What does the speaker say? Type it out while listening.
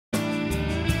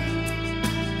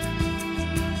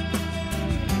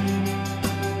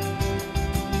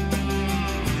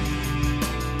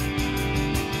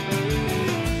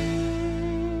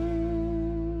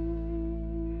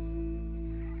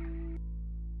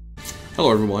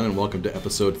Hello everyone, and welcome to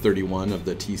episode 31 of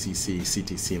the TCC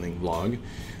ctcLink vlog.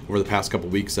 Over the past couple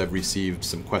weeks I've received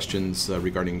some questions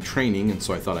regarding training, and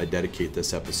so I thought I'd dedicate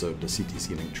this episode to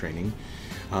ctcLink training.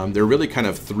 There are really kind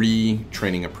of three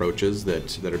training approaches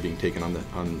that are being taken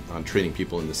on training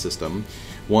people in the system.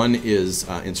 One is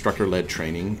instructor-led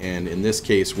training, and in this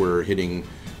case we're hitting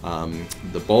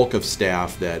the bulk of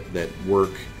staff that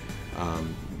work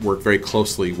very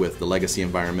closely with the legacy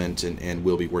environment and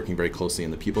will be working very closely in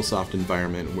the PeopleSoft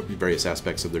environment, various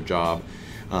aspects of their job.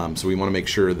 So we want to make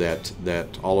sure that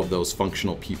all of those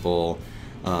functional people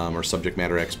or subject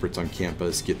matter experts on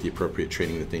campus get the appropriate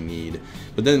training that they need.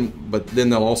 But then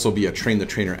there'll also be a train the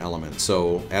trainer element.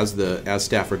 So as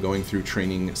staff are going through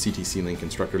training, ctcLink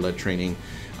instructor-led training,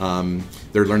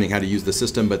 they're learning how to use the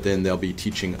system, but then they'll be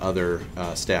teaching other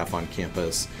staff on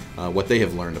campus what they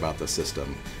have learned about the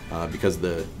system. Because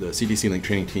the ctcLink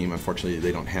training team, unfortunately,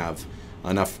 they don't have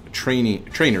enough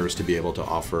trainers to be able to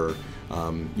offer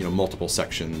multiple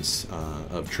sections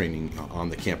of training on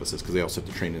the campuses, because they also have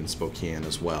to train in Spokane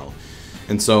as well.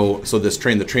 And so this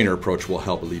train the trainer approach will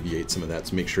help alleviate some of that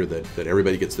to make sure that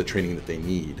everybody gets the training that they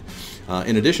need.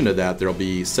 In addition to that, there'll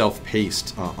be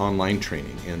self-paced online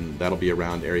training, and that'll be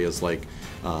around areas like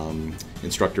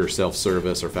instructor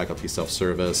self-service or faculty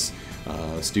self-service,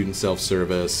 student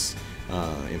self-service,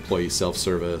 employee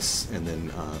self-service, and then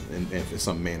and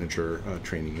some manager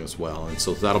training as well. And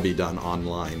so that'll be done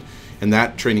online. And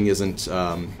that training isn't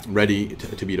ready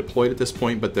to be deployed at this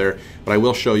point, but I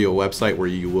will show you a website where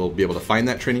you will be able to find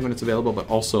that training when it's available, but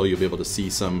also you'll be able to see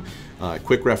some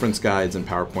quick reference guides and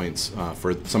PowerPoints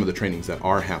for some of the trainings that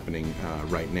are happening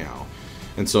right now.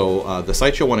 And so the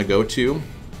site you'll want to go to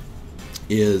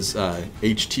is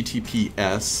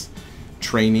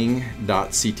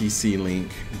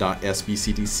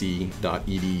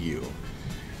https://training.ctclink.sbctc.edu.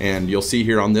 And you'll see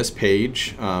here on this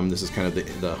page, this is kind of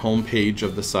the home page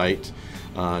of the site.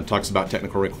 It talks about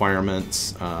technical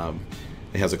requirements.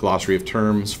 It has a glossary of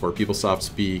terms for PeopleSoft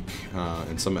speak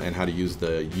and how to use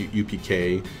the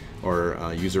UPK or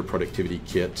User Productivity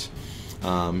Kit.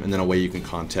 And then a way you can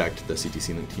contact the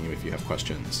ctcLink team if you have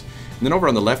questions. And then over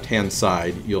on the left-hand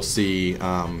side, you'll see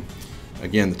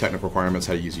again, the technical requirements,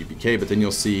 how to use UPK, but then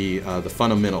you'll see the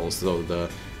fundamentals, so the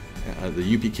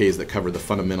UPKs that cover the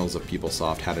fundamentals of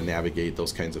PeopleSoft, how to navigate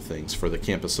those kinds of things for the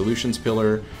Campus Solutions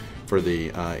pillar, for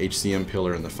the HCM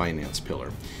pillar, and the Finance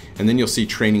pillar. And then you'll see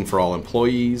training for all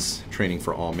employees, training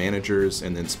for all managers,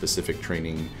 and then specific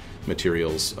training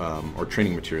materials or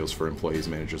training materials for employees,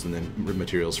 managers, and then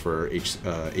materials for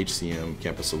HCM,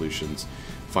 Campus Solutions,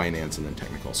 Finance, and then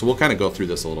Technical. So we'll kind of go through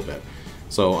this a little bit.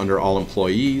 So under all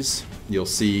employees, you'll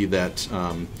see that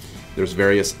there's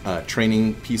various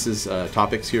training pieces,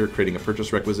 topics here, creating a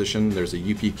purchase requisition. There's a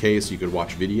UPK, so you could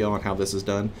watch video on how this is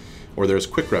done, or there's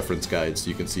quick reference guides, so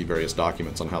you can see various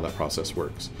documents on how that process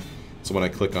works. So when I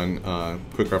click on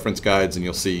quick reference guides, and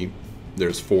you'll see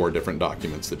there's 4 different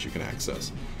documents that you can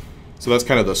access. So that's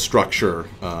kind of the structure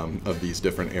of these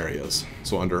different areas.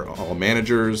 So under all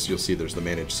managers, you'll see there's the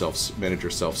manager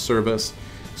self-service.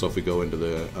 So if we go into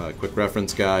the quick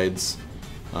reference guides,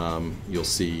 you'll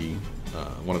see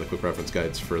one of the quick reference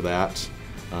guides for that.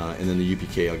 And then the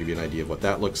UPK, I'll give you an idea of what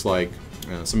that looks like.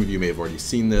 Some of you may have already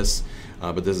seen this,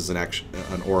 but this is an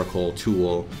Oracle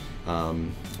tool.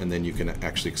 And then you can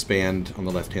actually expand on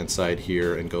the left-hand side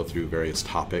here and go through various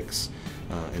topics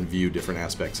and view different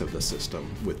aspects of the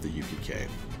system with the UPK.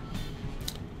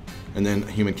 And then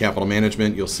human capital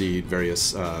management, you'll see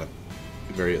various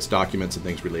documents and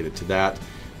things related to that.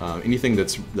 Anything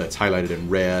that's highlighted in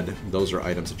red, those are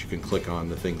items that you can click on.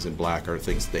 The things in black are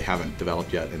things that they haven't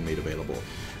developed yet and made available.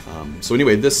 So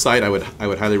anyway, this site, I would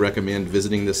highly recommend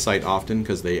visiting this site often,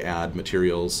 because they add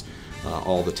materials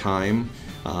all the time.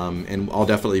 And I'll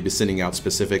definitely be sending out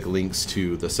specific links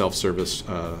to the self-service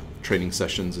training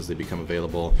sessions as they become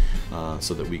available,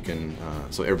 so that we can,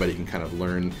 so everybody can kind of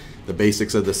learn the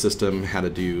basics of the system, how to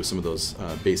do some of those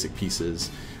basic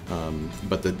pieces.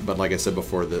 But like I said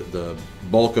before, the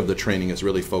bulk of the training is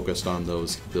really focused on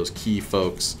those key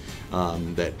folks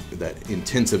that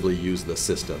intensively use the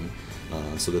system,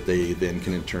 so that they then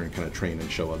can in turn kind of train and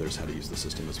show others how to use the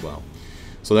system as well.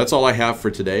 So that's all I have for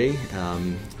today.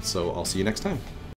 So I'll see you next time.